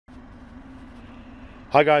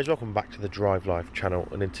Hi guys, welcome back to the Drive Life channel,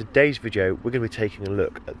 and in today's video we're going to be taking a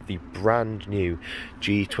look at the brand new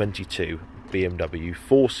G22 BMW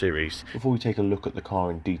 4 Series. Before we take a look at the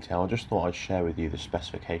car in detail, I just thought I'd share with you the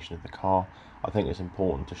specification of the car. I think it's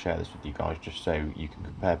important to share this with you guys just so you can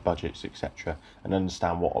compare budgets, etc., and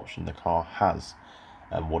understand what option the car has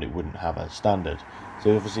and what it wouldn't have as standard.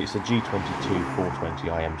 So obviously it's a G22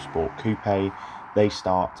 420i M Sport Coupe. They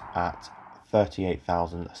start at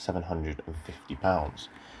 £38,750.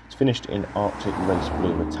 It's finished in Arctic Race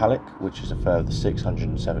Blue Metallic, which is a further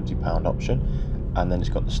 £670 option, and then it's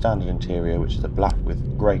got the standard interior, which is the black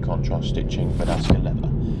with grey contrast stitching, Verdasca leather.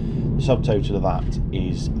 The subtotal of that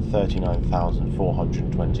is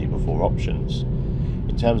 £39,420 before options.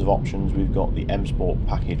 In terms of options, we've got the M Sport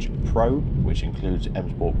Package Pro, which includes M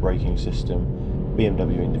Sport braking system,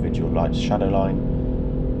 BMW individual lights shadowline,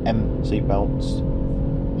 M seatbelts,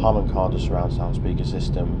 Harman Kardon surround sound speaker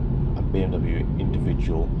system, and BMW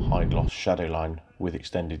individual high gloss shadowline with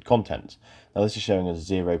extended content. Now this is showing as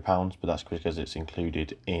 £0, but that's because it's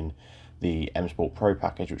included in the M Sport Pro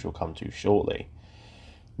package, which we'll come to shortly.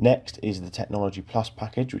 Next is the Technology Plus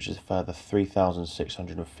package, which is a further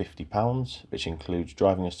 £3,650, which includes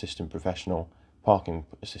driving assistant professional, parking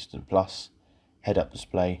assistant plus, head-up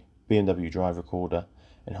display, BMW drive recorder,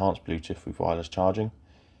 enhanced Bluetooth with wireless charging,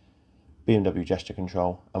 BMW gesture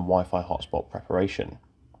control, and Wi-Fi hotspot preparation.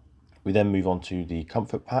 We then move on to the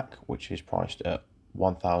Comfort Pack, which is priced at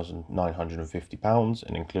 £1,950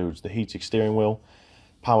 and includes the heated steering wheel,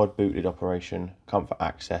 powered booted operation, comfort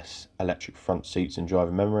access, electric front seats and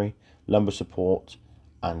driver memory, lumbar support,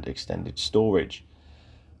 and extended storage.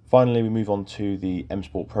 Finally, we move on to the M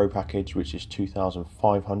Sport Pro package, which is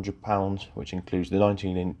 £2,500, which includes the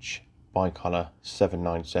 19-inch bi-colour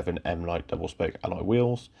 797 M Light double spoke alloy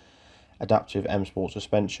wheels, adaptive M Sport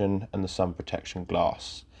suspension, and the sun protection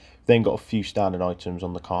glass. We've then got a few standard items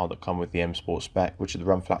on the car that come with the M Sport spec, which are the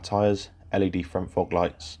run flat tyres, LED front fog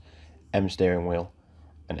lights, M steering wheel,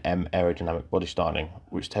 and M aerodynamic body styling,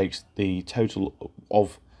 which takes the total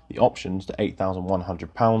of the options to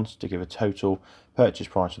 £8,100 to give a total purchase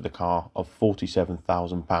price of the car of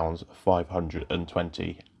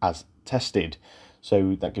 £47,520 as tested.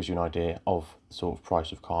 So that gives you an idea of the sort of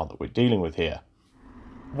price of car that we're dealing with here.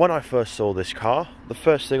 When I first saw this car, the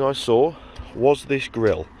first thing I saw was this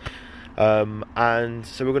grille, and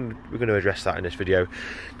so we're going to address that in this video.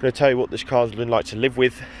 I'm going to tell you what this car's been like to live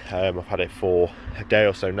with. I've had it for a day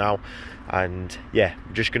or so now, and yeah,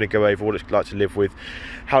 I'm just going to go over what it's like to live with,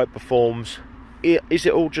 how it performs. Is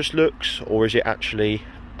it all just looks, or is it actually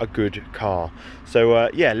a good car? So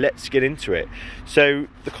yeah, let's get into it. So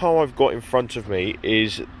the car I've got in front of me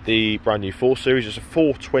is the brand new 4 Series. It's a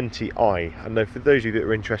 420i, and for those of you that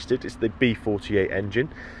are interested, it's the B48 engine.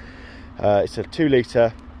 It's a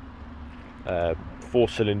 2-litre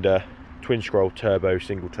 4-cylinder twin scroll turbo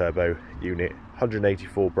single turbo unit,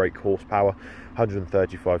 184 brake horsepower,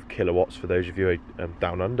 135 kilowatts for those of you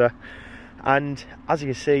down under. And as you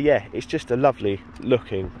can see, yeah, it's just a lovely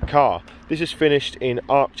looking car. This is finished in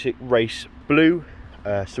Arctic Race Blue,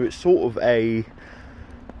 so it's sort of a,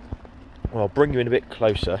 well, I'll bring you in a bit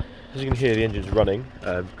closer. As you can hear, the engine's running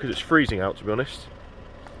because it's freezing out, to be honest.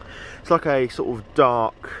 It's like a sort of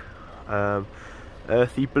dark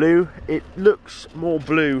earthy blue. It looks more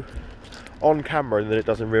blue on camera than it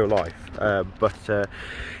does in real life,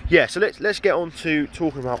 yeah, so let's get on to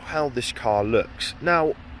talking about how this car looks.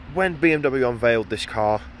 Now, when BMW unveiled this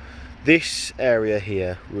car, this area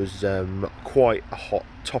here was quite a hot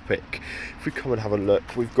topic. If we come and have a look,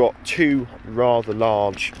 we've got two rather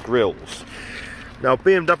large grills. Now,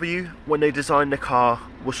 BMW, when they designed the car,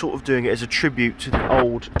 were sort of doing it as a tribute to the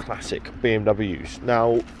old classic BMWs.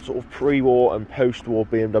 Now, sort of pre-war and post-war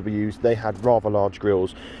BMWs, they had rather large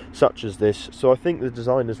grills such as this. So I think the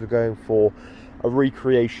designers were going for a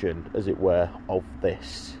recreation, as it were, of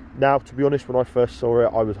this. Now, to be honest, when I first saw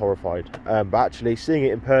it, I was horrified. But actually, seeing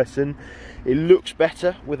it in person, it looks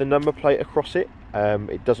better with a number plate across it.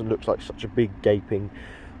 It doesn't look like such a big gaping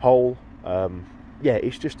hole. Yeah,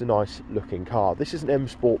 it's just a nice looking car. This is an M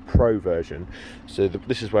Sport Pro version, so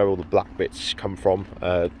this is where all the black bits come from.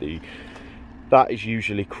 That is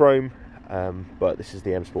usually chrome, but this is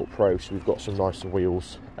the M Sport Pro, so we've got some nicer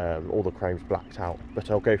wheels. All the chrome's blacked out,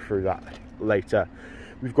 but I'll go through that later.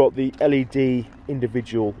 We've got the LED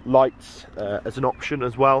individual lights as an option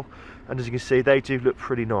as well, and as you can see, they do look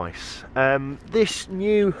pretty nice. This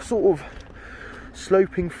new sort of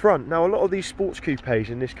sloping front. Now, a lot of these sports coupes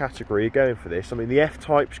in this category are going for this. I mean, the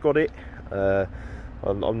F-Type's got it. I'm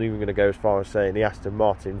even going to go as far as saying the Aston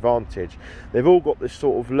Martin Vantage. They've all got this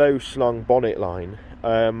sort of low slung bonnet line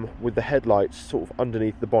with the headlights sort of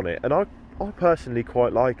underneath the bonnet, and I I personally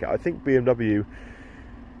quite like it. I think BMW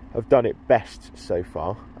have done it best so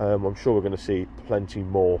far. I'm sure we're going to see plenty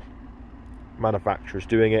more manufacturers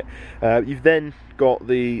doing it. You've then got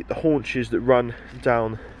the haunches that run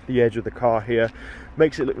down the edge of the car here.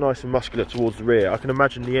 Makes it look nice and muscular towards the rear. I can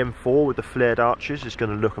imagine the M4 with the flared arches is going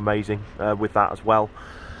to look amazing with that as well.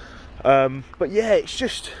 But yeah, it's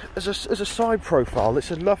just as a side profile,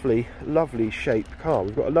 it's a lovely shaped car.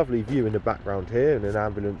 We've got a lovely view in the background here and an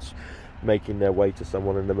ambulance making their way to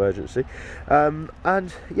someone in an emergency.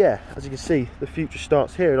 And yeah, as you can see, the future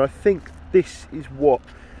starts here, and I think this is what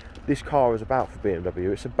this car is about for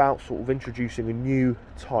BMW. It's about sort of introducing a new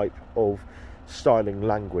type of styling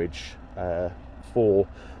language for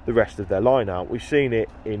the rest of their lineup. We've seen it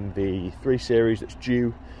in the 3 Series that's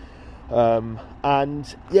due,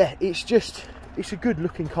 and yeah, it's a good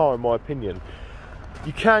looking car in my opinion.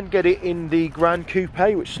 You can get it in the Grand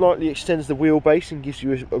Coupe, which slightly extends the wheelbase and gives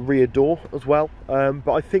you a rear door as well,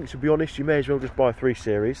 but I think, to be honest, you may as well just buy a 3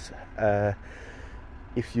 Series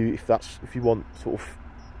if you want sort of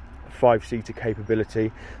 5-seater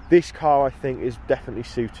capability. This car, I think, is definitely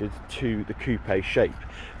suited to the coupe shape.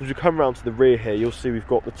 As we come around to the rear here, you'll see we've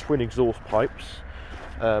got the twin exhaust pipes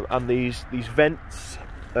and these vents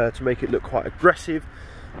to make it look quite aggressive.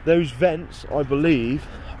 Those vents, I believe,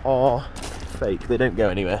 are fake. They don't go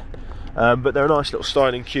anywhere, but they're a nice little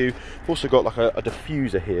styling cue. We've also got like a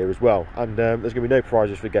diffuser here as well, and there's going to be no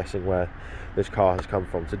prizes for guessing where this car has come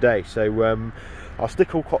from today. So I'll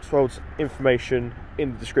stick all Cotswold's information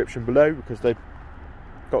in the description below, because they've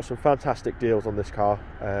got some fantastic deals on this car,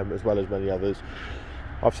 as well as many others.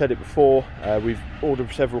 I've said it before, we've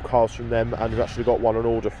ordered several cars from them, and we've actually got one on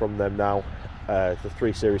order from them now, the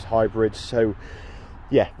 3 Series hybrids. So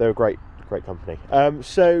yeah, they're a great company.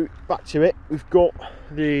 So back to it, we've got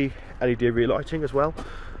the LED rear lighting as well.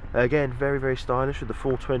 Again, very stylish with the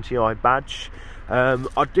 420i badge.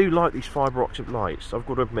 I do like these fibre optic lights, I've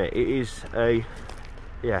got to admit. It's a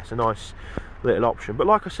nice little option. But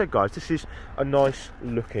like I said, guys, this is a nice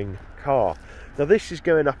looking car. Now this is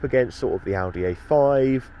going up against sort of the Audi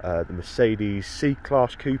A5, the Mercedes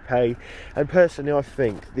C-Class Coupe, and personally I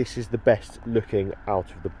think this is the best looking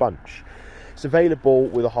out of the bunch. It's available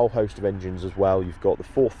with a whole host of engines as well. You've got the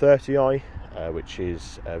 430i, which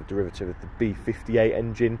is a derivative of the B58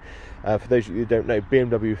 engine. For those of you who don't know,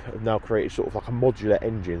 BMW have now created sort of like a modular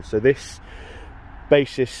engine. So this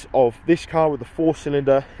basis of this car with the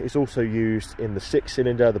 4-cylinder is also used in the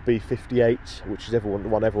 6-cylinder, the B58, which is the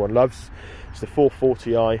one everyone loves. It's the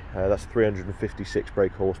 440i, that's 356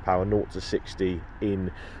 brake horsepower, 0 to 60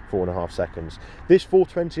 in 4.5 seconds. This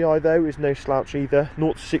 420i though is no slouch either,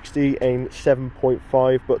 0 to 60 in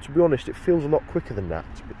 7.5, but to be honest, it feels a lot quicker than that.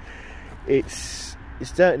 It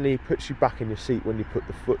certainly puts you back in your seat when you put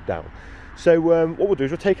the foot down. So what we'll do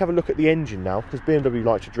is we'll have a look at the engine now, because BMW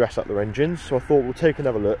like to dress up their engines, so I thought we'll take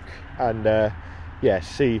another look and yeah,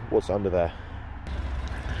 see what's under there.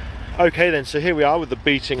 Okay then, so here we are with the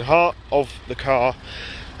beating heart of the car.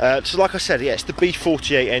 So like I said, yeah, it's the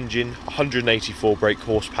B48 engine, 184 brake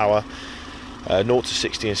horsepower, 0 to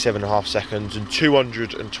 60 in 7.5 seconds, and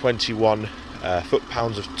 221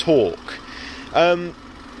 foot-pounds of torque.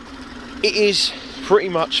 It is pretty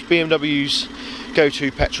much BMW's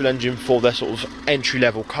go-to petrol engine for their sort of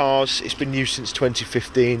entry-level cars. It's been used since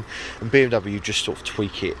 2015, and BMW just sort of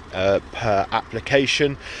tweak it per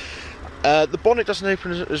application. The bonnet doesn't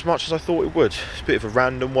open as much as I thought it would. It's a bit of a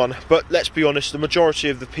random one, but let's be honest, the majority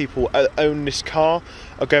of the people that own this car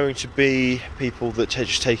are going to be people that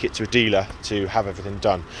just take it to a dealer to have everything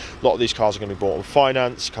done. A lot of these cars are going to be bought on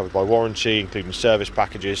finance, covered by warranty, including service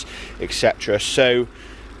packages, etc. So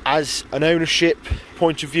as an ownership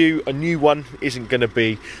point of view, a new one isn't going to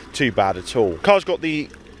be too bad at all. The car's got the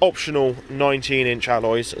optional 19-inch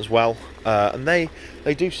alloys as well, and they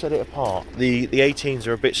do set it apart. The 18s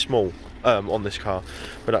are a bit small on this car,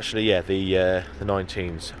 but actually, yeah, the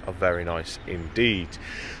 19s are very nice indeed.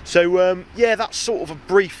 So yeah, that's sort of a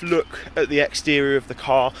brief look at the exterior of the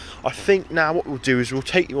car. I think now what we'll do is we'll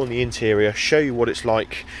take you on the interior, show you what it's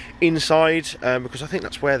like inside, because I think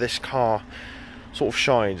that's where this car sort of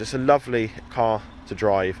shines. It's a lovely car to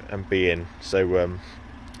drive and be in. So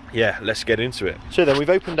yeah, let's get into it. So then we've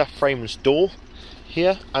opened our frameless door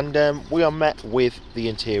here, and we are met with the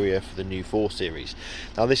interior for the new 4 Series.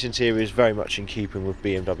 Now this interior is very much in keeping with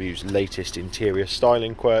BMW's latest interior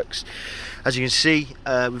styling quirks. As you can see,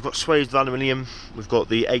 we've got swathed aluminium, we've got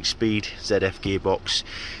the 8-speed ZF gearbox,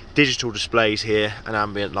 digital displays here, and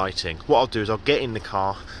ambient lighting. What I'll do is I'll get in the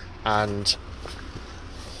car and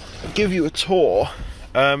give you a tour,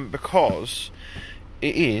 because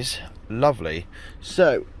it is lovely.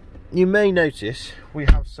 So you may notice we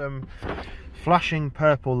have some flashing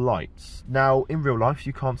purple lights. Now in real life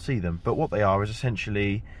you can't see them, but what they are is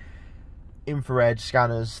essentially infrared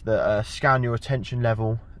scanners that scan your attention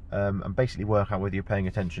level and basically work out whether you're paying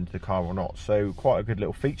attention to the car or not. So quite a good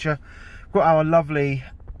little feature. We've got our lovely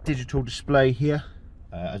digital display here.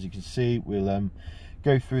 As you can see, we'll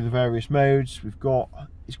go through the various modes. We've got,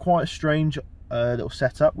 it's quite a strange little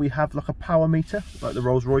setup. We have like a power meter, like the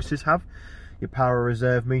Rolls Royces have, your power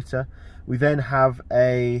reserve meter. We then have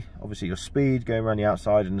obviously your speed going around the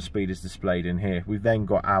outside, and the speed is displayed in here. We've then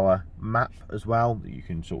got our map as well that you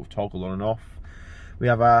can sort of toggle on and off. We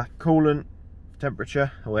have our coolant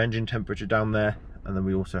temperature or engine temperature down there, and then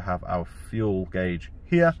we also have our fuel gauge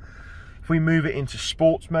here. If we move it into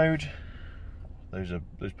sports mode, those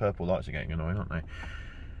purple lights are getting annoying, aren't they?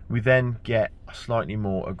 We then get slightly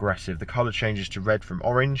more aggressive. The colour changes to red from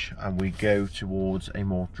orange, and we go towards a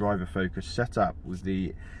more driver focused setup with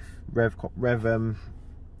the rev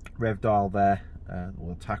dial there,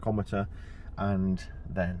 or the tachometer, and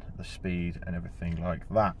then the speed and everything like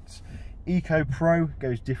that. Eco Pro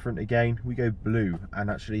goes different again. We go blue, and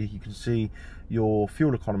actually you can see your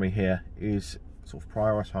fuel economy here is sort of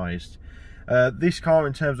prioritised. This car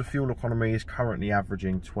in terms of fuel economy is currently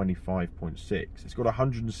averaging 25.6. It's got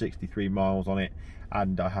 163 miles on it,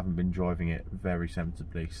 and I haven't been driving it very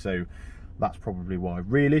sensibly, so that's probably why.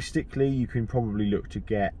 Realistically, you can probably look to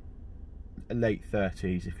get late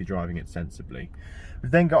 30s if you're driving it sensibly.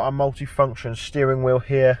 We've then got our multi-function steering wheel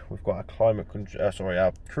here. We've got our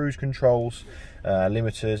our cruise controls,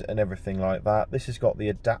 limiters and everything like that. This has got the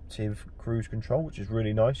adaptive cruise control, which is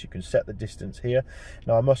really nice. You can set the distance here.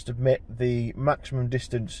 Now I must admit, the maximum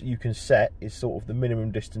distance you can set is sort of the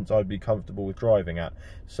minimum distance I'd be comfortable with driving at.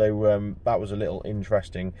 So that was a little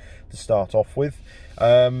interesting to start off with.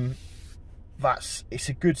 It's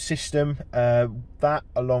a good system. That,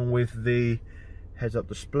 along with the heads-up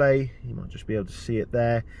display, you might just be able to see it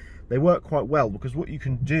there, they work quite well, because what you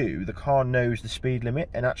can do, the car knows the speed limit,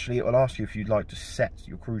 and actually it will ask you if you'd like to set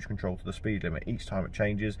your cruise control to the speed limit each time it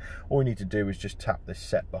changes. All you need to do is just tap this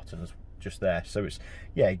set button just there. So it's,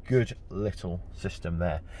 yeah, a good little system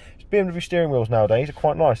there. BMW steering wheels nowadays are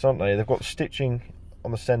quite nice, aren't they? They've got the stitching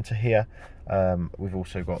on the centre here. We've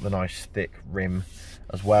also got the nice thick rim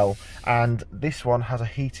as well, and this one has a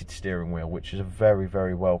heated steering wheel, which is a very,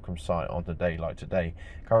 very welcome sight on a day like today.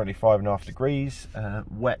 Currently 5.5 degrees,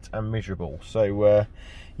 wet and miserable. So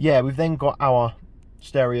yeah, we've then got our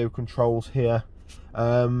stereo controls here.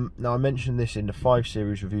 Now I mentioned this in the 5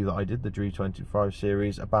 Series review that I did, the G25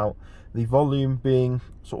 series, about the volume being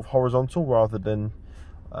sort of horizontal rather than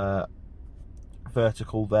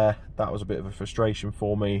vertical there. That was a bit of a frustration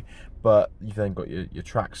for me, but you've then got your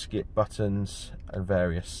track skip buttons and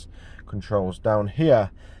various controls down here.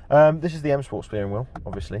 This is the M Sport steering wheel,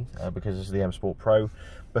 obviously, because this is the M Sport Pro,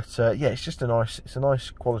 but yeah, it's just a nice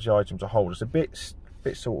quality item to hold. It's a bit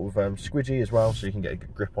sort of squidgy as well, so you can get a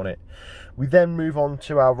good grip on it. We then move on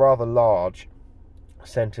to our rather large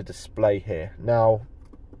center display here. Now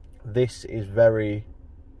this is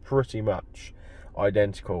pretty much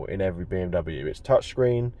identical in every BMW. It's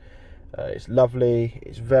touchscreen, it's lovely,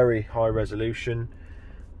 it's very high resolution.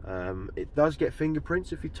 It does get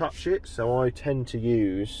fingerprints if you touch it, so I tend to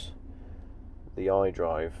use the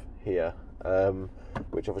iDrive here,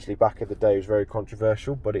 which obviously back in the day was very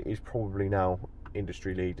controversial, but it is probably now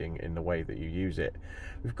industry leading in the way that you use it.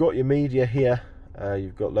 We've got your media here,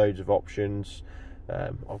 you've got loads of options.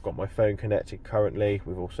 I've got my phone connected currently.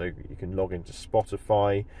 You can log into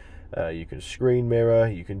Spotify, you can screen mirror,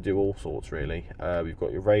 you can do all sorts really. We've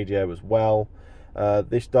got your radio as well.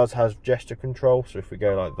 This does have gesture control, so if we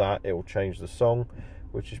go like that, it will change the song,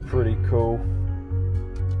 which is pretty cool.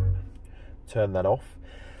 Turn that off.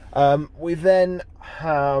 We then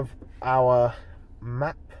have our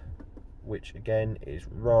map, which again is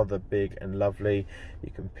rather big and lovely.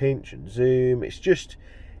 You can pinch and zoom.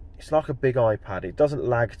 It's like a big iPad. It doesn't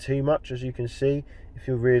lag too much, as you can see. If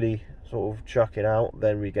you really sort of chuck it out,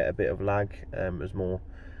 then we get a bit of lag as more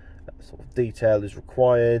sort of detail is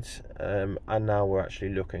required. And now we're actually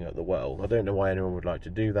looking at the world. I don't know why anyone would like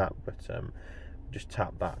to do that, but just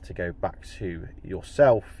tap that to go back to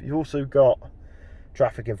yourself. You've also got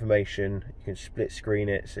traffic information. You can split screen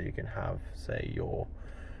it, so you can have, say, your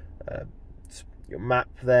map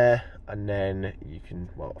there, and then you can,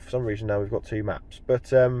 well, for some reason now we've got 2 maps,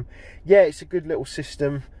 but yeah, it's a good little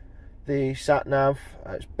system. The sat nav,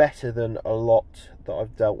 it's better than a lot that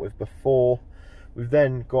I've dealt with before. We've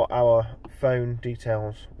then got our phone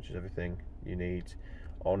details, which is everything you need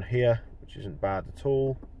on here, which isn't bad at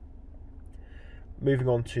all. Moving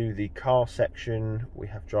on to the car section, we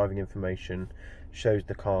have driving information, shows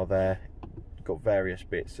the car there. You've got various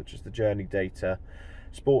bits such as the journey data,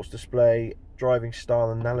 sports display, driving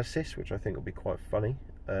style analysis, which I think will be quite funny.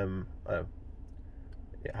 Oh,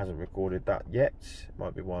 it hasn't recorded that yet. It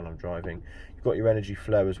might be while I'm driving. You've got your energy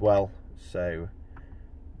flow as well, so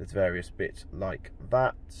there's various bits like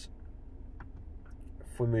that.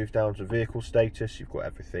 If we move down to vehicle status, you've got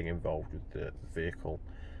everything involved with the vehicle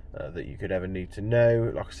that you could ever need to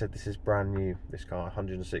know. Like I said, this is brand new, this car,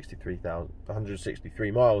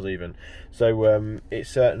 163 miles even, so it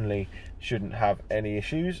certainly shouldn't have any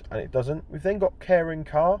issues, and it doesn't. We've then got care in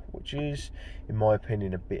car, which is, in my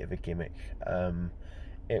opinion, a bit of a gimmick.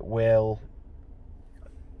 It will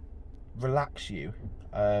relax you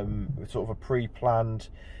with sort of a pre-planned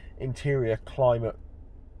interior climate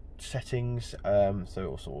settings, so it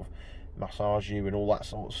will sort of massage you and all that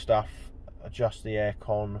sort of stuff, adjust the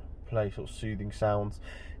aircon, play sort of soothing sounds,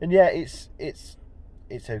 and yeah, it's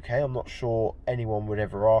okay. I'm not sure anyone would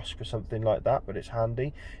ever ask for something like that, but it's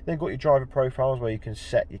handy. Then got your driver profiles where you can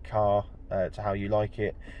set your car to how you like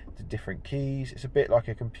it, to different keys. It's a bit like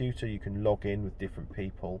a computer, you can log in with different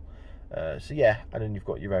people, so yeah, and then you've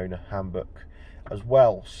got your own handbook as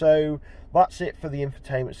well. So that's it for the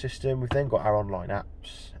infotainment system. We've then got our online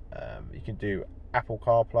apps. You can do Apple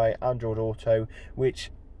CarPlay, Android Auto,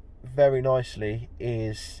 which very nicely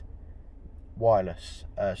is wireless.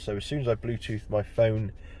 So as soon as I Bluetooth my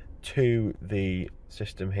phone to the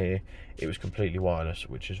system here, it was completely wireless,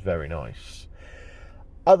 which is very nice.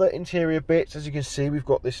 Other interior bits, as you can see, we've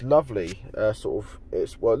got this lovely sort of,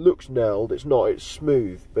 well, it looks nailed, it's not, it's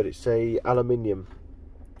smooth, but it's a aluminium,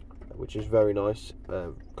 which is very nice,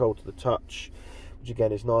 cold to the touch, which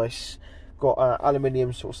again is nice. Got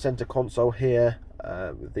aluminium sort of center console here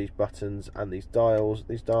with these buttons and these dials.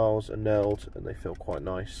 These dials are nailed and they feel quite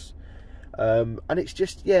nice, and it's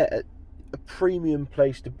just, yeah, a premium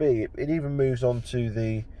place to be. It even moves on to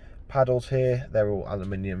the paddles here, they're all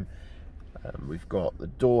aluminium. We've got the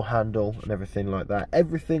door handle and everything like that.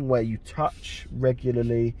 Everything where you touch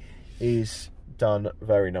regularly is done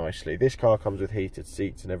very nicely. This car comes with heated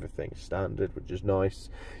seats and everything standard, which is nice.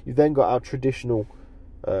 You've then got our traditional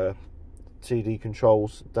TD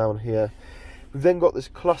controls down here. We've then got this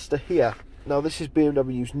cluster here. Now this is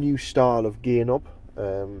BMW's new style of gear knob.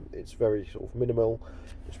 It's very sort of minimal.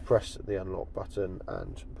 Just press the unlock button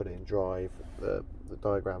and put it in drive. The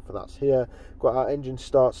diagram for that's here. Got our engine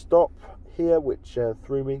start stop here, which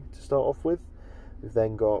threw me to start off with. We've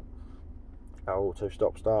then got our auto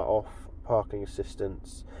stop start off, parking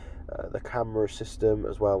assistance, the camera system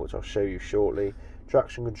as well, which I'll show you shortly.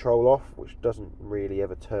 Traction control off, which doesn't really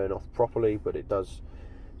ever turn off properly, but it does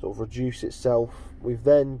sort of reduce itself. We've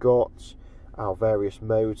then got our various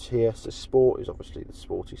modes here. So sport is obviously the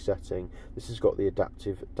sporty setting. This has got the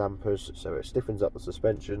adaptive dampers, so it stiffens up the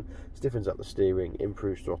suspension, stiffens up the steering,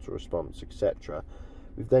 improves throttle response, etc.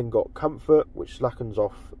 We've then got comfort, which slackens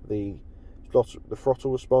off the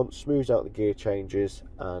throttle response, smooths out the gear changes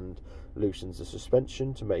and loosens the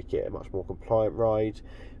suspension to make it a much more compliant ride.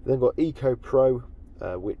 We've then got Eco Pro,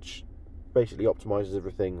 which basically optimizes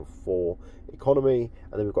everything for economy,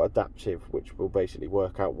 and then we've got adaptive, which will basically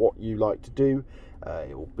work out what you like to do.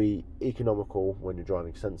 It will be economical when you're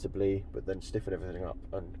driving sensibly, but then stiffen everything up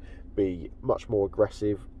and be much more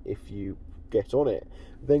aggressive if you get on it.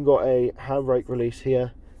 We've then got a handbrake release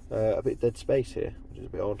here, a bit dead space here, which is a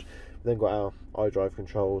bit odd. We've then got our iDrive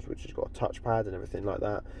controls, which has got a touchpad and everything like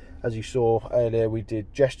that. As you saw earlier, we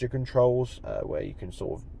did gesture controls, where you can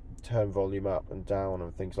sort of turn volume up and down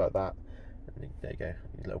and things like that. And there you go,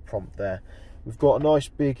 a little prompt there. We've got a nice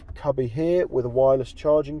big cubby here with a wireless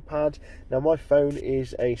charging pad. Now my phone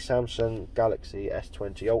is a Samsung Galaxy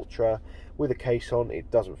S20 Ultra. With a case on,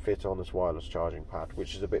 it doesn't fit on this wireless charging pad,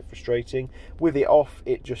 which is a bit frustrating. With it off,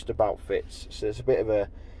 it just about fits. So it's a bit of a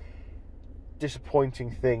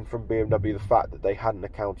disappointing thing from BMW, the fact that they hadn't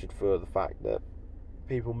accounted for the fact that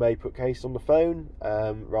people may put case on the phone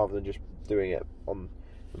rather than just doing it on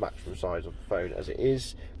the maximum size of the phone as it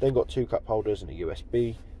is. Then got two cup holders and a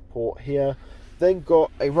USB port here. Then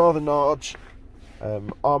got a rather large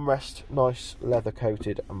armrest, nice leather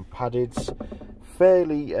coated and padded,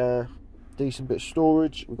 fairly decent bit of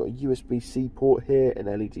storage. We've got a USB-C port here and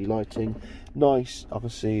LED lighting, nice. I can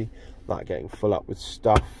see that getting full up with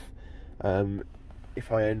stuff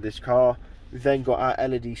if I owned this car. We've then got our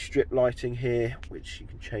LED strip lighting here, which you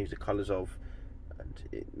can change the colours of, and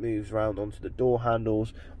it moves around onto the door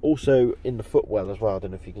handles, also in the footwell as well. I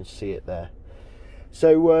don't know if you can see it there.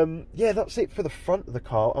 So yeah, that's it for the front of the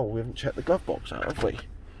car. Oh, we haven't checked the glove box out, have we?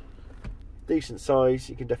 Decent size,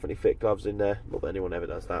 you can definitely fit gloves in there, not that anyone ever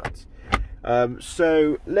does that.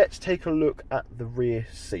 So let's take a look at the rear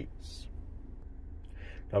seats.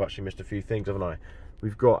 I've actually missed a few things, haven't I?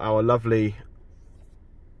 We've got our lovely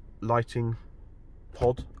lighting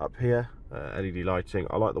pod up here, LED lighting.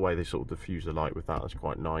 I like the way they sort of diffuse the light with that, that's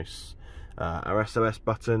quite nice. Our SOS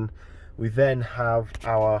button. We then have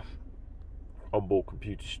our onboard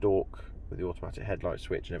computer stalk with the automatic headlight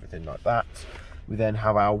switch and everything like that. We then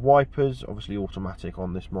have our wipers, obviously automatic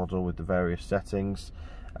on this model with the various settings.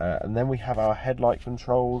 And then we have our headlight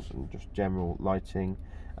controls and just general lighting,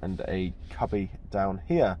 and a cubby down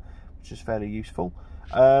here, which is fairly useful.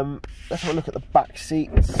 Let's have a look at the back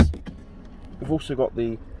seats. We've also got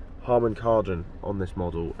the Harman Kardon on this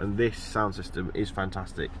model, and this sound system is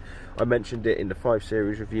fantastic. I mentioned it in the 5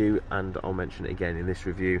 Series review, and I'll mention it again in this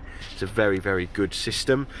review. It's a very, very good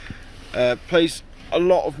system. Plays a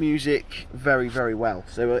lot of music very, very well.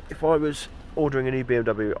 So if I was ordering a new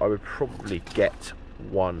BMW, I would probably get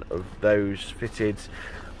one of those fitted.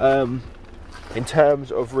 In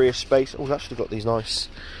terms of rear space, oh, we've actually got these nice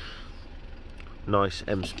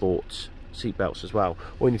M Sport seat belts as well.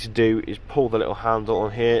 All you need to do is pull the little handle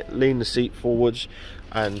on here, lean the seat forwards,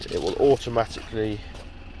 and it will automatically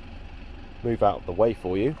move out of the way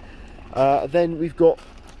for you. Then we've got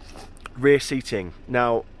rear seating.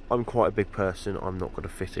 Now, I'm quite a big person, I'm not going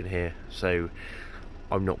to fit in here, so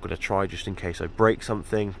I'm not going to try just in case I break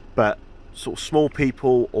something, but sort of small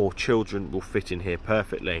people or children will fit in here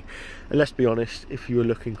perfectly. And let's be honest, if you were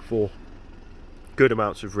looking for good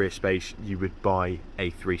amounts of rear space, you would buy a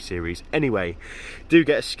 3 Series anyway. Do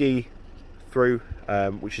get a ski through,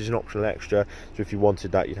 which is an optional extra, so if you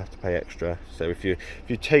wanted that, you'd have to pay extra. So if you're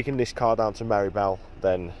taking this car down to Maribel,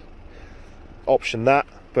 then option that,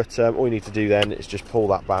 but all you need to do then is just pull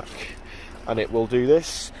that back and it will do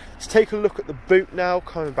this. Let's take a look at the boot now,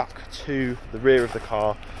 coming back to the rear of the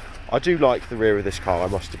car. I do like the rear of this car, I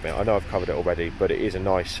must admit. I know I've covered it already, but it is a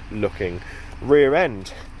nice looking rear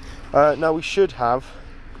end. Now we should have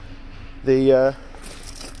the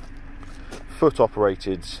foot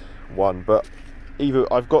operated one, but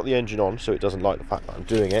either I've got the engine on so it doesn't like the fact that I'm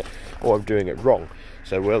doing it, or I'm doing it wrong.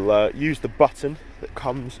 So we'll use the button that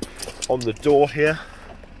comes on the door here.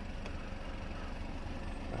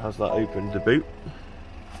 How's that opened the boot?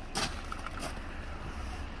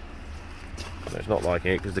 No, it's not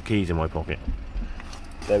liking it because the key's in my pocket.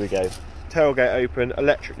 There we go. Tailgate open,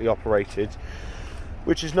 electrically operated,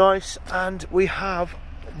 which is nice, and we have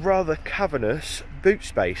rather cavernous boot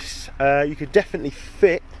space. You could definitely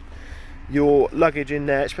fit your luggage in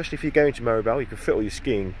there, especially if you're going to Maribel. You can fit all your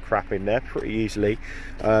skiing crap in there pretty easily.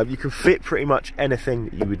 You can fit pretty much anything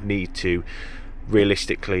that you would need to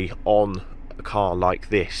realistically on a car like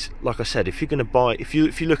this. Like I said, if you're going to buy, if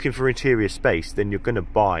you're looking for interior space, then you're going to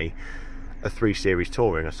buy a 3 Series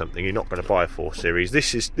touring or something. You're not going to buy a 4 Series.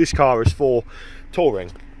 This car is for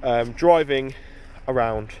touring, driving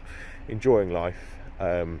around, enjoying life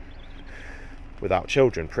without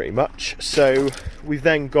children pretty much. So we've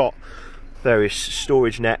then got various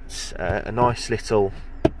storage nets, a nice little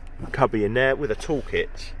cubby in there with a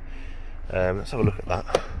toolkit. Let's have a look at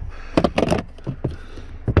that.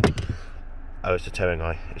 Oh, it's a towing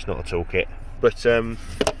eye, it's not a toolkit, but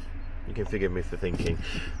you can forgive me for thinking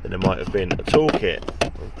that there might have been a toolkit.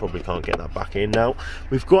 I probably can't get that back in now.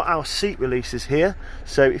 We've got our seat releases here,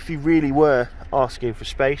 so if you really were asking for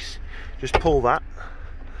space, just pull that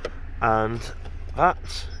and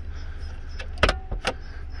that,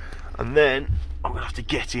 and then I'm gonna have to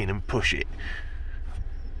get in and push it.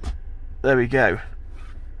 There we go.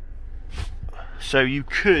 So you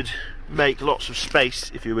could make lots of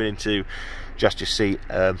space if you're willing to adjust your seat,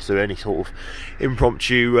 so any sort of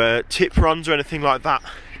impromptu tip runs or anything like that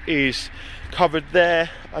is covered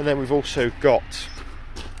there. And then we've also got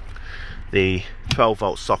the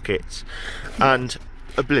 12-volt sockets and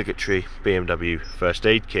obligatory BMW first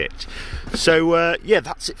aid kit. So yeah,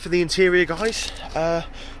 that's it for the interior, guys.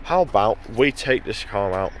 How about we take this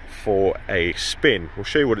car out for a spin? We'll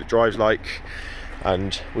show you what it drives like,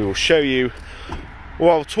 and we will show you,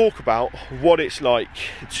 well, I'll talk about what it's like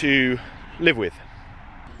to live with.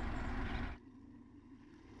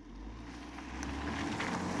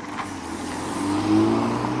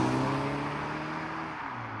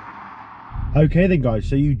 Okay then, guys,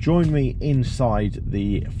 so you join me inside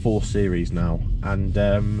the 4 Series now, and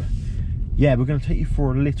yeah, we're going to take you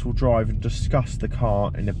for a little drive and discuss the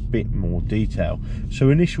car in a bit more detail. So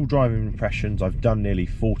initial driving impressions, I've done nearly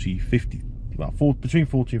 40-50, well, between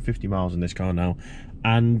 40 and 50 miles in this car now,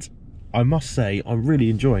 and I must say I'm really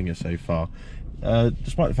enjoying it so far.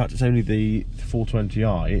 Despite the fact it's only the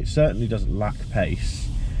 420i, it certainly doesn't lack pace.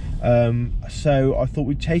 So I thought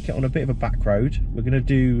we'd take it on a bit of a back road. We're going to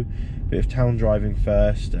do a bit of town driving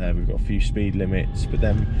first. We've got a few speed limits, but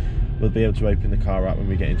then we'll be able to open the car up when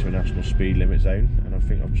we get into a national speed limit zone. And I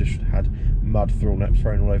think I've just had mud thrown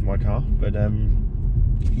all over my car, but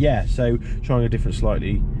yeah, so trying a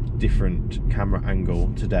slightly different camera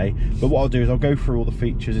angle today. But what I'll do is I'll go through all the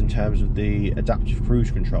features in terms of the adaptive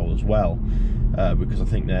cruise control as well, because I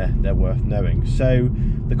think they're worth knowing. So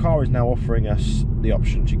the car is now offering us the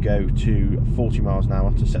option to go to 40 miles an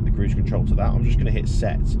hour to set the cruise control to that. I'm just going to hit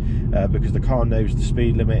set because the car knows the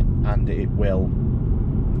speed limit and it will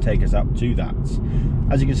take us up to that.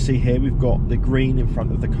 As you can see here, we've got the green in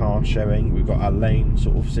front of the car showing. We've got our lane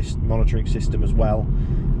sort of monitoring system as well,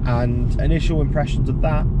 and initial impressions of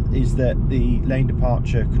that is that the lane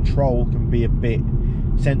departure control can be a bit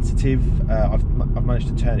sensitive. I've managed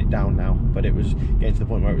to turn it down now, but it was getting to the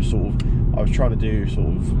point where it was sort of, I was trying to do sort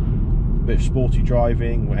of a bit of sporty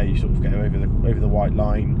driving where you sort of go over the white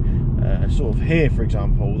line. Sort of here, for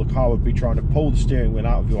example, the car would be trying to pull the steering wheel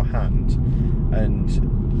out of your hand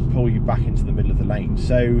and pull you back into the middle of the lane.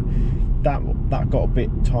 So that got a bit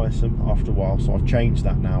tiresome after a while, so I've changed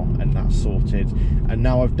that now, and that's sorted. And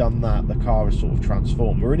now I've done that, the car has sort of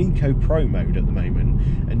transformed. We're in Eco Pro mode at the moment,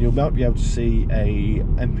 and you might be able to see a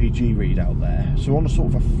MPG readout there. So on a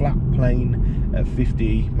sort of a flat plane at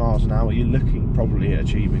 50 miles an hour, you're looking probably at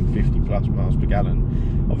achieving 50 plus miles per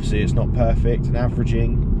gallon. Obviously it's not perfect, and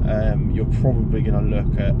averaging, you're probably going to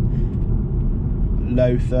look at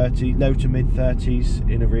low to mid 30s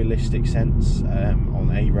in a realistic sense, on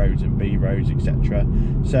A roads and B roads, etc.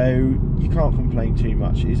 So you can't complain too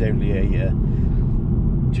much. It is only a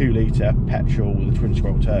 2 litre petrol with a twin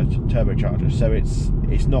scroll turbocharger, so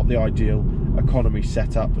it's not the ideal economy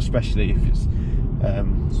setup, especially if it's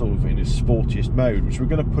sort of in its sportiest mode, which we're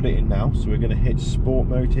going to put it in now. So we're going to hit sport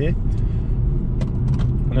mode here,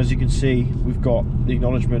 and as you can see, we've got the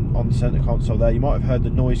acknowledgement on the centre console there. You might have heard the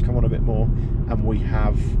noise come on a bit more, and we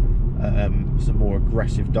have some more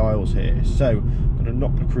aggressive dials here. So I'm going to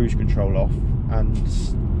knock the cruise control off and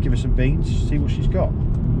give her some beans, see what she's got.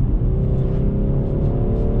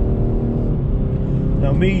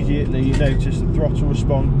 Now immediately you notice the throttle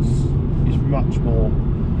response is much more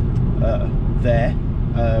there.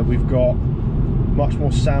 We've got much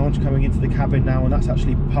more sound coming into the cabin now, and that's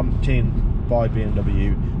actually pumped in by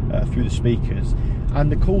BMW through the speakers.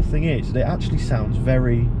 And the cool thing is that it actually sounds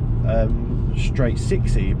very straight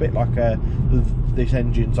sixy, a bit like this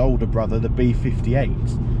engine's older brother, the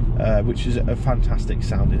B58, which is a fantastic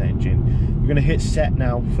sounding engine. We're going to hit set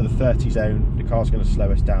now for the 30 zone. The car's going to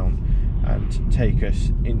slow us down and take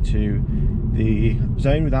us into the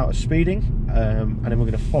zone without us speeding, and then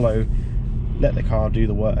we're going to let the car do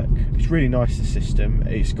the work. It's really nice, the system.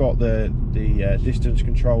 It's got the distance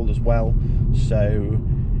control as well, so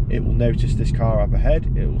it will notice this car up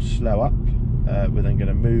ahead, it will slow up. We're then going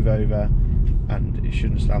to move over, and it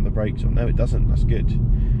shouldn't slam the brakes on. No, it doesn't. That's good.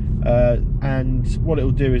 And what it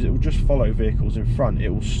will do is it will just follow vehicles in front. It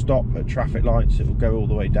will stop at traffic lights. It will go all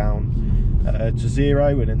the way down to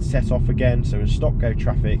 0 and then set off again. So in stop go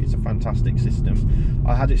traffic, it's a fantastic system.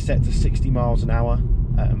 I had it set to 60 miles an hour,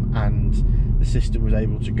 and the system was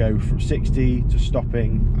able to go from 60 to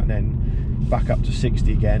stopping and then back up to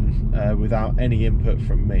 60 again without any input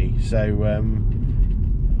from me. So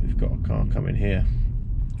we've got a car coming here.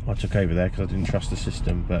 I took over there because I didn't trust the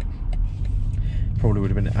system, but probably would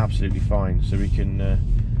have been absolutely fine. So we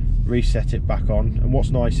can reset it back on, and what's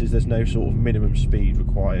nice is there's no sort of minimum speed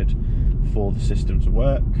required for the system to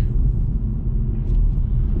work.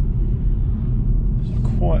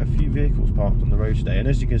 There's quite a few vehicles parked on the road today, and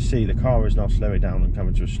as you can see, the car is now slowing down and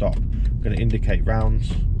coming to a stop. I'm going to indicate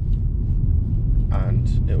rounds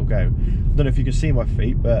and it will go. I don't know if you can see my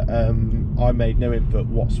feet, but I made no input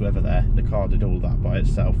whatsoever there. The car did all that by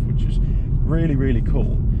itself, which is really, really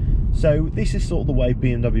cool. So this is sort of the way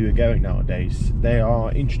BMW are going nowadays. They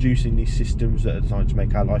are introducing these systems that are designed to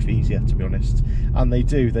make our life easier, to be honest, and they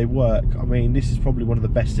do, they work. I mean, this is probably one of the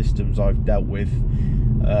best systems I've dealt with.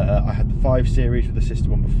 I had the 5 Series with the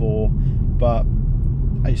system on before, but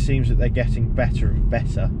it seems that they're getting better and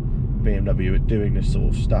better, BMW, at doing this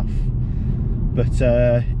sort of stuff. But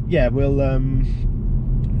yeah, we'll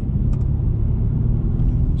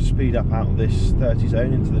speed up out of this 30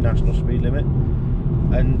 zone into the national speed limit,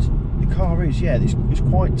 and the car is, yeah, it's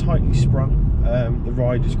quite tightly sprung. The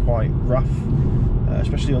ride is quite rough,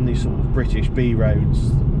 especially on these sort of British B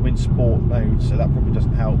roads. I'm in sport mode, so that probably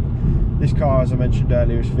doesn't help. This car, as I mentioned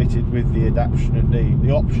earlier, is fitted with the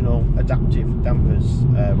optional adaptive dampers,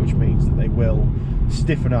 which means that they will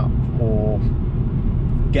stiffen up or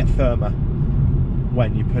get firmer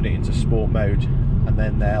when you put it into sport mode, and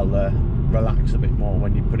then they'll relax a bit more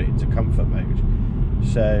when you put it into comfort mode.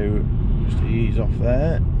 So just ease off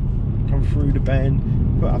there, come through the bend,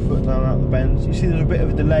 put our foot down out the bends. You see there's a bit of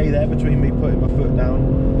a delay there between me putting my foot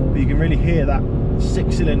down, but you can really hear that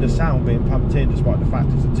 6-cylinder sound being pumped in despite the fact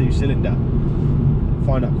it's a 2-cylinder. I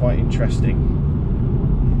find that quite interesting.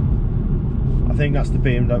 I think that's the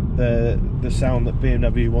BMW, the sound that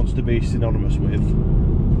BMW wants to be synonymous with.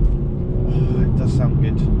 Oh, it does sound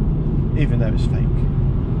good, even though it's fake.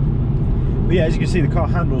 But yeah, as you can see, the car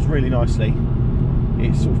handles really nicely.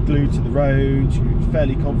 It's sort of glued to the road,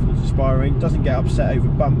 fairly confidence inspiring, doesn't get upset over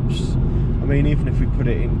bumps. I mean, even if we put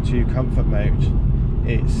it into comfort mode,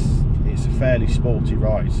 it's a fairly sporty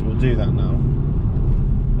ride, so we'll do that now.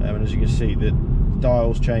 And as you can see, the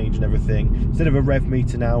dials change and everything. Instead of a rev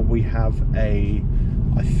meter now, we have a,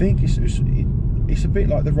 I think it's a bit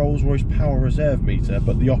like the Rolls-Royce power reserve meter,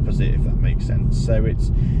 but the opposite, if that makes sense. So it's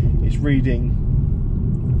reading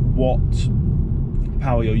what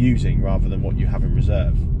power you're using rather than what you have in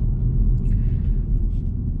reserve.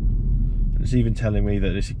 And it's even telling me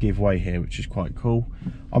that it's a giveaway here, which is quite cool.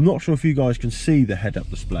 I'm not sure if you guys can see the head-up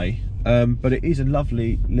display, but it is a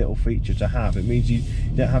lovely little feature to have. It means you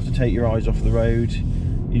don't have to take your eyes off the road.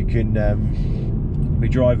 You can be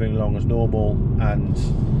driving along as normal and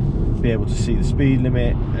be able to see the speed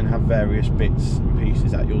limit and have various bits and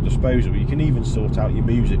pieces at your disposal. You can even sort out your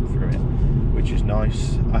music through it, which is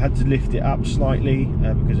nice. I had to lift it up slightly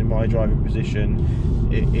because in my driving position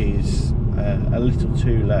it is a little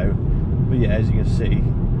too low. But yeah, as you can see,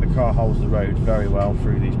 the car holds the road very well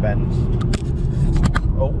through these bends.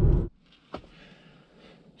 Oh.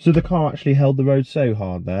 So the car actually held the road so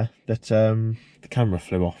hard there that the camera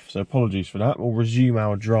flew off. So apologies for that. We'll resume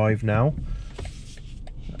our drive now.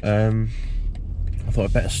 I thought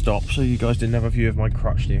I'd better stop so you guys didn't have a view of my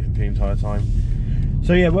crutch the entire time.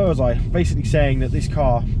 So yeah, where was I? Basically saying that this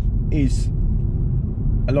car is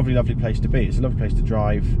a lovely, lovely place to be. It's a lovely place to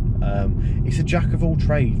drive. It's a jack of all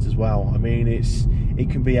trades as well. I mean, it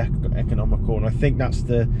can be economical, and I think that's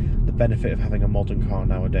the benefit of having a modern car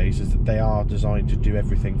nowadays, is that they are designed to do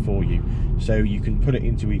everything for you. So you can put it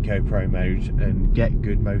into Eco Pro mode and get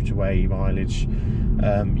good motorway mileage.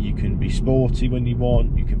 You can be sporty when you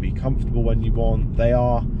want, you can be comfortable when you want. They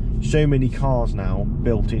are so many cars now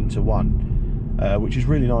built into one, which is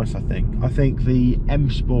really nice. I think the M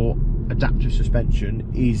Sport adaptive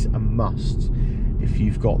suspension is a must if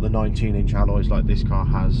you've got the 19-inch alloys like this car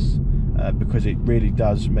has, because it really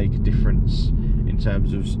does make a difference in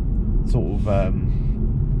terms of sort of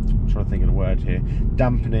I'm trying to think of a word here,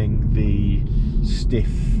 dampening the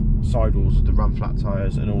stiff sidewalls of the run flat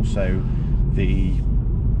tyres, and also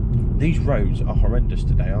these roads are horrendous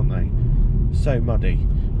today, aren't they? So muddy.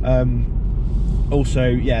 Also,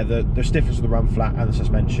 yeah, the stiffness of the run flat and the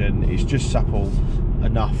suspension is just supple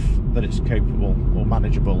enough that it's capable or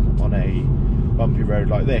manageable on a bumpy road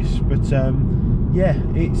like this. But yeah,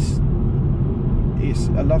 it's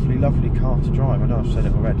a lovely, lovely car to drive. I know I've said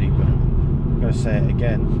it already, but I'm going to say it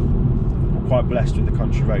again. We're quite blessed with the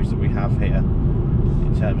country roads that we have here,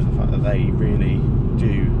 in terms of the fact that they really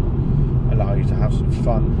do allow you to have some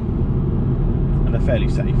fun, and they're fairly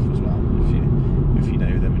safe as well if you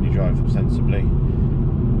know them and you drive them sensibly.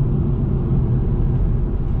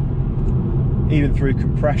 Even through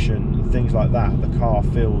compression and things like that, the car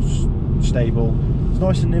feels stable. It's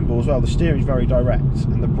nice and nimble as well. The steering's very direct,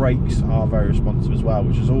 and the brakes are very responsive as well,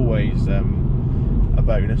 which is always a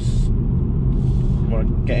bonus.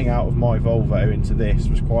 When getting out of my Volvo into this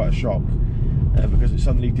was quite a shock, because it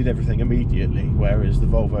suddenly did everything immediately, whereas the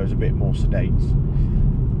Volvo is a bit more sedate.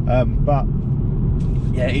 But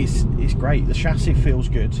yeah, it's great. The chassis feels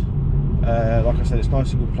good. Like I said, it's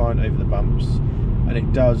nice and compliant over the bumps, and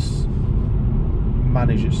it does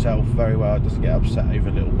manage itself very well. It doesn't get upset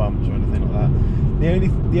over little bumps or anything like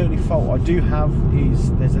that. The only fault I do have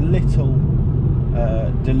is there's a little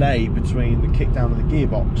delay between the kickdown and the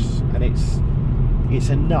gearbox, and it's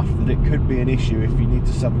enough that it could be an issue if you need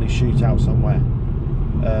to suddenly shoot out somewhere.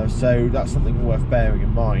 So that's something worth bearing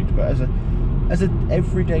in mind. But as an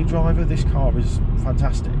everyday driver, this car is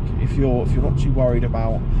fantastic. If you're not too worried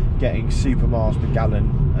about getting super miles per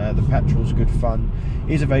gallon, the petrol's good fun.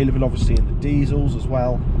 It is available obviously in the diesels as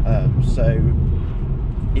well. So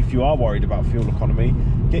if you are worried about fuel economy,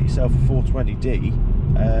 get yourself a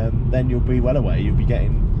 420d. Then you'll be well away. You'll be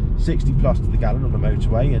getting 60 plus to the gallon on the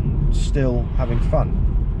motorway and still having fun.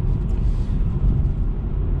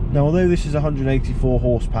 Now, although this is 184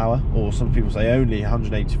 horsepower, or some people say only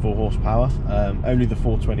 184 horsepower, only the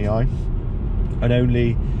 420i, and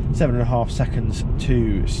only 7.5 seconds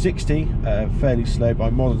to 60, fairly slow by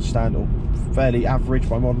modern standard, or fairly average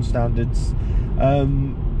by modern standards,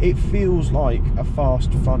 it feels like a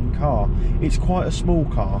fast, fun car. It's quite a small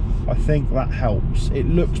car. I think that helps. It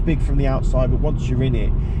looks big from the outside, but once you're in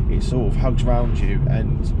it, it sort of hugs around you,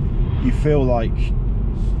 and you feel like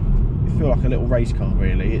a little race car.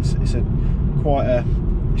 Really, it's quite. I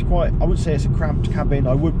wouldn't say it's a cramped cabin.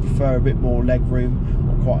 I would prefer a bit more leg room.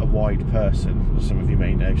 I'm quite a wide person, as some of you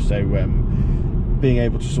may know. So being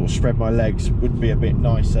able to sort of spread my legs would be a bit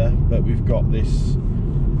nicer. But we've got this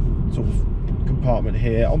sort of compartment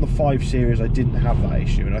here. On the 5 Series I didn't have that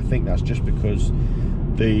issue, and I think that's just because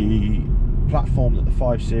the platform that the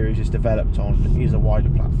 5 Series is developed on is a wider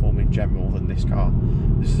platform in general than this car.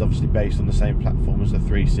 This is obviously based on the same platform as the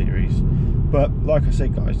 3 Series, but like I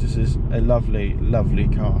said guys, this is a lovely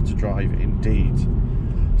car to drive indeed.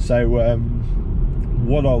 So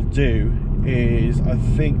what I'll do is, I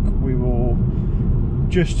think we will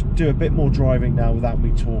just do a bit more driving now without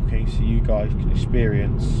me talking, so you guys can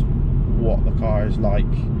experience what the car is like,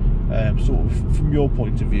 sort of from your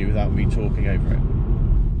point of view, without me talking over it.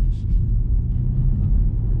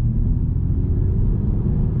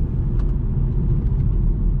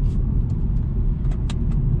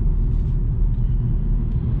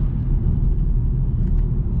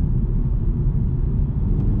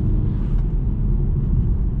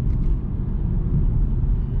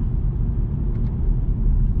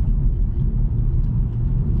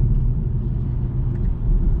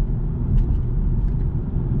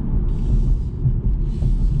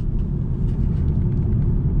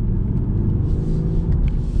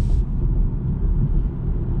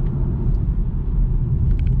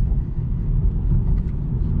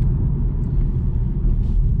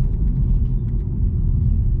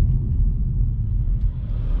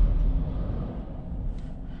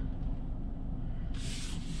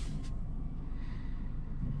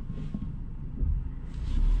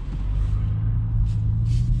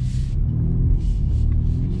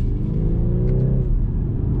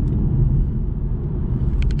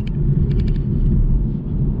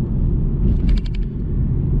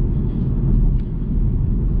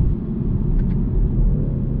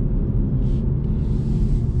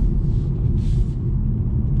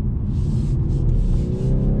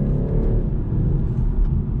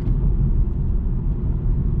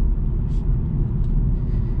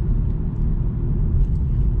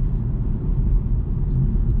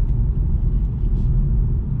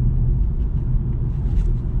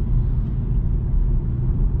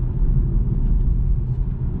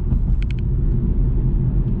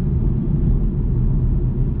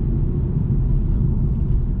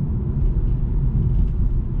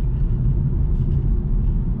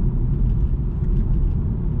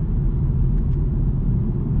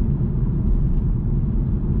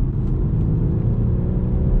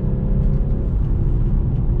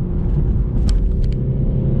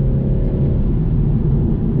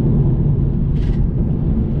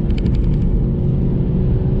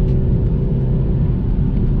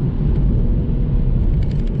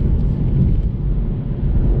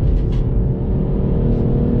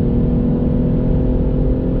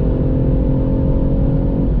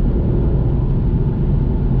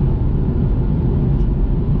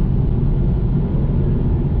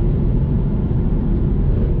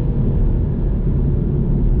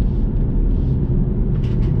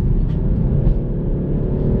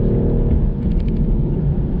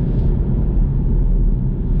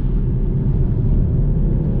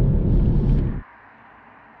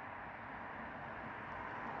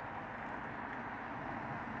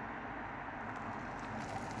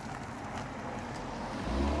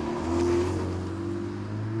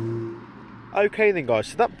 Okay then guys,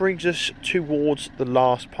 so that brings us towards the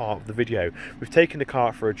last part of the video. We've taken the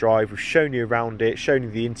car for a drive, we've shown you around it, shown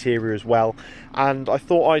you the interior as well, and I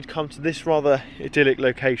thought I'd come to this rather idyllic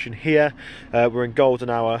location here. We're in golden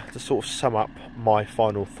hour to sort of sum up my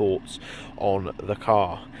final thoughts on the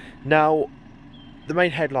car. Now, the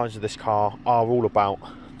main headlines of this car are all about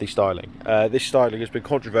the styling. This styling has been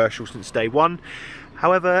controversial since day one.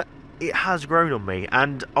 However, it has grown on me,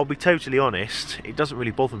 and I'll be totally honest, it doesn't really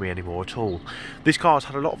bother me anymore at all. This car's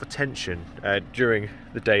had a lot of attention during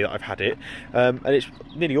the day that I've had it, and it's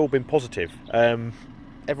nearly all been positive.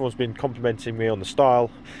 Everyone's been complimenting me on the style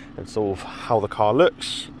and sort of how the car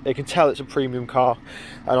looks. They can tell it's a premium car,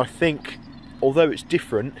 and I think although it's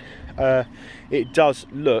different, it does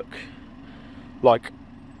look like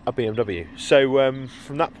a BMW. So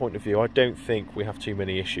from that point of view, I don't think we have too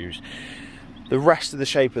many issues. The rest of the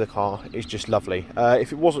shape of the car is just lovely.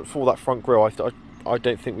 If it wasn't for that front grille, I I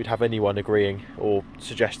don't think we'd have anyone agreeing or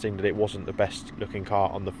suggesting that it wasn't the best looking car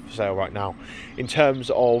on the sale right now. In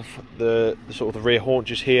terms of the sort of the rear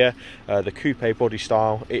haunches here, the coupe body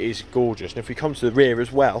style, it is gorgeous. And if we come to the rear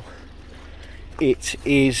as well, it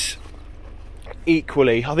is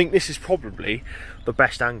equally, I think this is probably the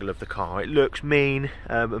best angle of the car. It looks mean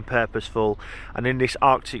and purposeful, and in this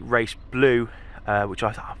Arctic Race blue, which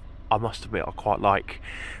I must admit I quite like,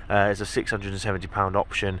 as a £670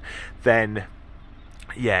 option, then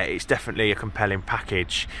yeah, it's definitely a compelling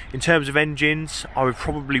package. In terms of engines, I would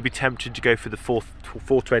probably be tempted to go for the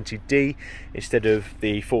 420d instead of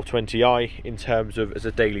the 420i in terms of as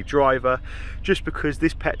a daily driver, just because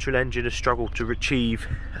this petrol engine has struggled to achieve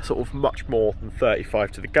sort of much more than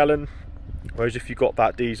 35 to the gallon, whereas if you got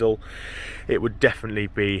that diesel, it would definitely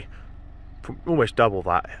be almost double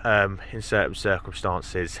that in certain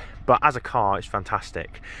circumstances. But as a car, it's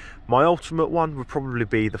fantastic. My ultimate one would probably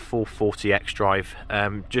be the 440 X-Drive,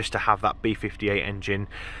 just to have that B58 engine,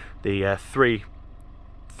 the 3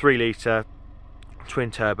 litre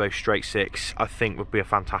twin turbo straight six. I think would be a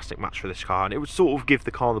fantastic match for this car, and it would sort of give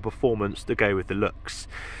the car the performance to go with the looks.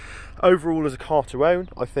 Overall, as a car to own,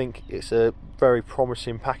 I think it's a very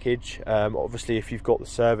promising package. Obviously, if you've got the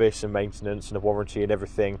service and maintenance and a warranty and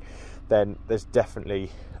everything, then there's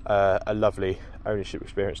definitely a lovely ownership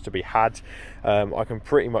experience to be had. I can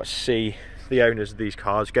pretty much see the owners of these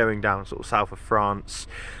cars going down sort of south of France,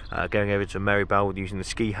 going over to Maribel using the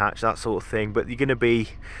ski hatch, that sort of thing. But you're going to be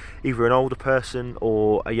either an older person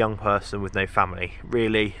or a young person with no family.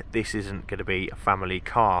 Really, this isn't going to be a family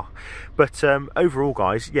car. But overall,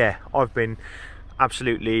 guys, yeah, I've been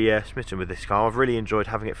absolutely smitten with this car. I've really enjoyed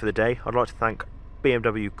having it for the day. I'd like to thank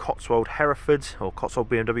BMW Cotswold Hereford, or Cotswold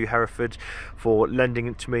BMW Hereford, for lending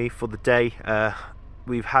it to me for the day.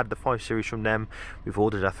 We've had the 5 Series from them, we've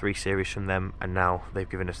ordered our 3 Series from them, and now they've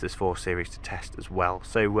given us this 4 Series to test as well.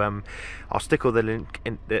 So I'll stick all their link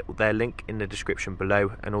in the description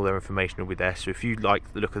below, and all their information will be there. So if you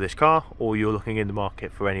like the look of this car, or you're looking in the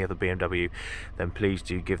market for any other BMW, then please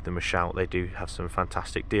do give them a shout. They do have some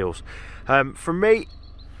fantastic deals. From me,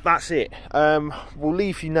 that's it. We'll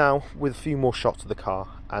leave you now with a few more shots of the car,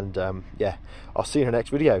 and yeah, I'll see you in the next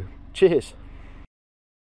video. Cheers.